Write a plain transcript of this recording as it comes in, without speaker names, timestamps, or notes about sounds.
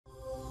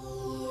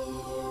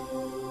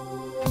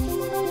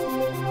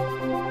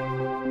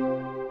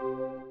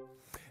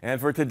And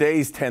for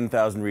today's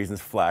 10,000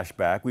 Reasons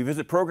Flashback, we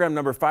visit program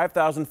number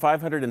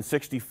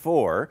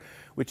 5564,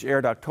 which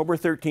aired October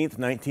 13th,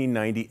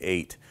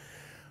 1998.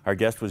 Our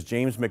guest was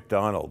James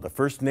MacDonald, a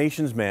First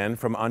Nations man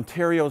from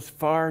Ontario's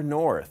far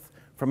north,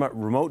 from a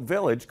remote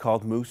village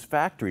called Moose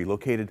Factory,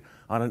 located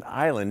on an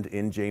island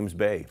in James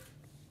Bay.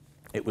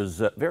 It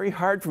was very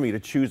hard for me to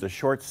choose a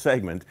short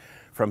segment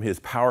from his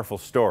powerful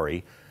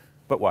story,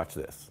 but watch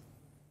this.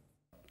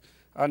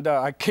 And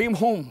I came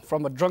home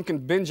from a drunken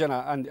binge,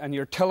 and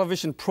your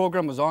television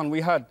program was on.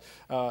 We had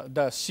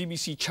the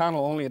CBC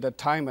channel only at that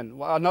time, and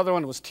another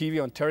one was TV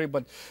Ontario,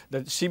 but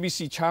the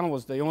CBC channel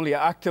was the only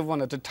active one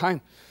at the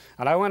time.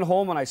 And I went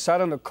home and I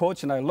sat on the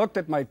couch and I looked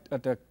at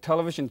the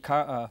television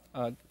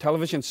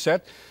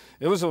set.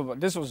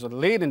 This was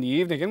late in the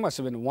evening. It must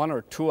have been 1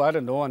 or 2, I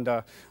don't know. And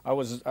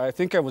I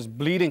think I was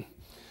bleeding,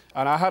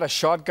 and I had a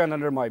shotgun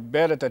under my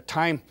bed at the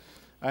time.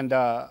 And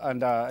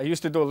I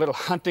used to do a little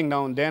hunting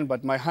now and then,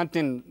 but my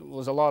hunting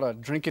was a lot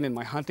of drinking in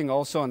my hunting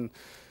also. And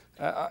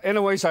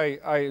anyways, I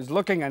was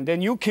looking, and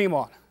then you came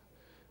on,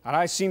 and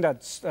I seen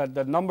that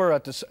the number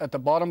at the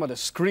bottom of the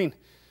screen.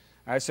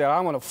 I said,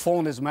 I'm going to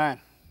phone this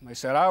man. I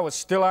said I was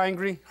still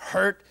angry,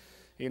 hurt,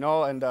 you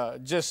know, and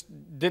just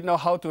didn't know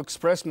how to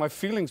express my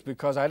feelings,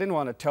 because I didn't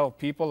want to tell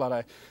people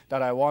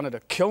that I wanted to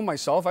kill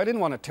myself. I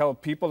didn't want to tell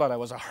people that I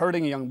was a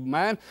hurting young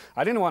man.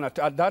 I didn't want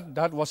to.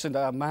 That wasn't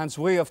a man's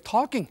way of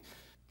talking.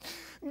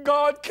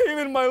 God came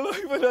in my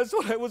life, and that's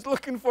what I was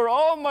looking for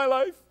all my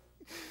life.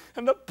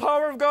 And the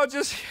power of God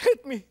just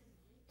hit me.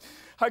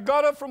 I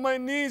got up from my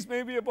knees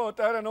maybe about,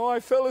 I don't know, I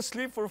fell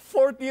asleep for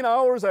 14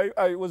 hours.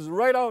 I was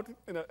right out.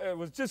 And it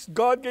was just,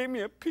 God gave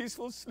me a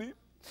peaceful sleep.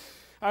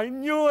 I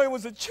knew I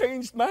was a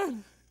changed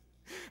man.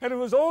 And it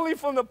was only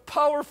from the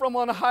power from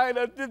on high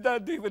that did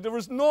that, David. There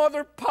was no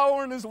other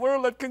power in this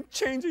world that can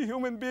change a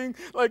human being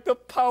like the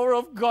power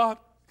of God.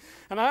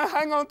 And I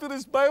hang on to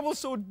this Bible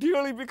so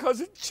dearly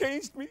because it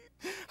changed me.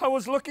 I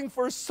was looking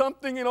for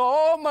something, you know,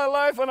 all my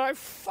life, and I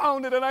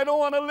found it, and I don't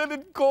want to let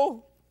it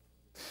go.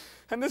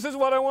 And this is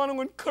what I want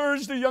to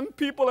encourage the young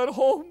people at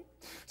home.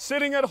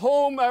 Sitting at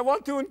home, I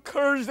want to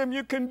encourage them,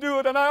 you can do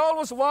it. And I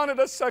always wanted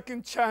a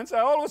second chance. I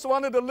always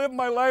wanted to live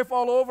my life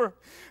all over.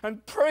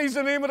 And praise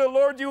the name of the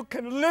Lord, you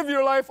can live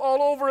your life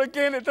all over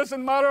again. It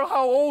doesn't matter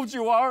how old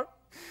you are.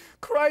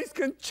 Christ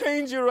can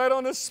change you right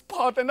on the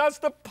spot, and that's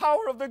the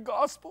power of the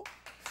gospel.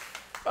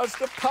 That's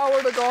the power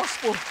of the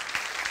gospel.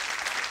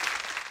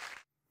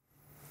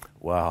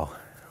 Wow,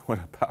 what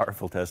a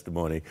powerful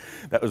testimony.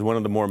 That was one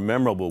of the more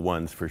memorable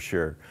ones for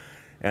sure.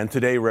 And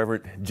today,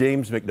 Reverend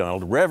James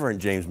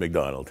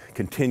MacDonald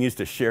continues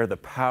to share the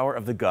power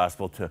of the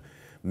gospel to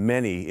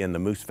many in the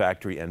Moose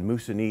Factory and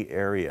Moosonee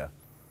area.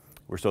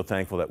 We're so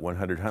thankful that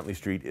 100 Huntley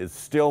Street is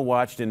still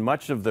watched in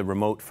much of the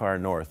remote far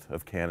north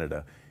of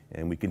Canada.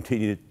 And we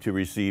continue to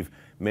receive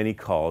many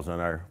calls on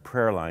our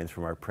prayer lines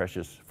from our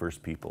precious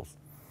First Peoples.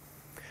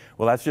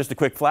 Well, that's just a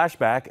quick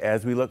flashback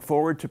as we look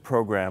forward to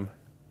program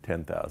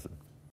 10,000.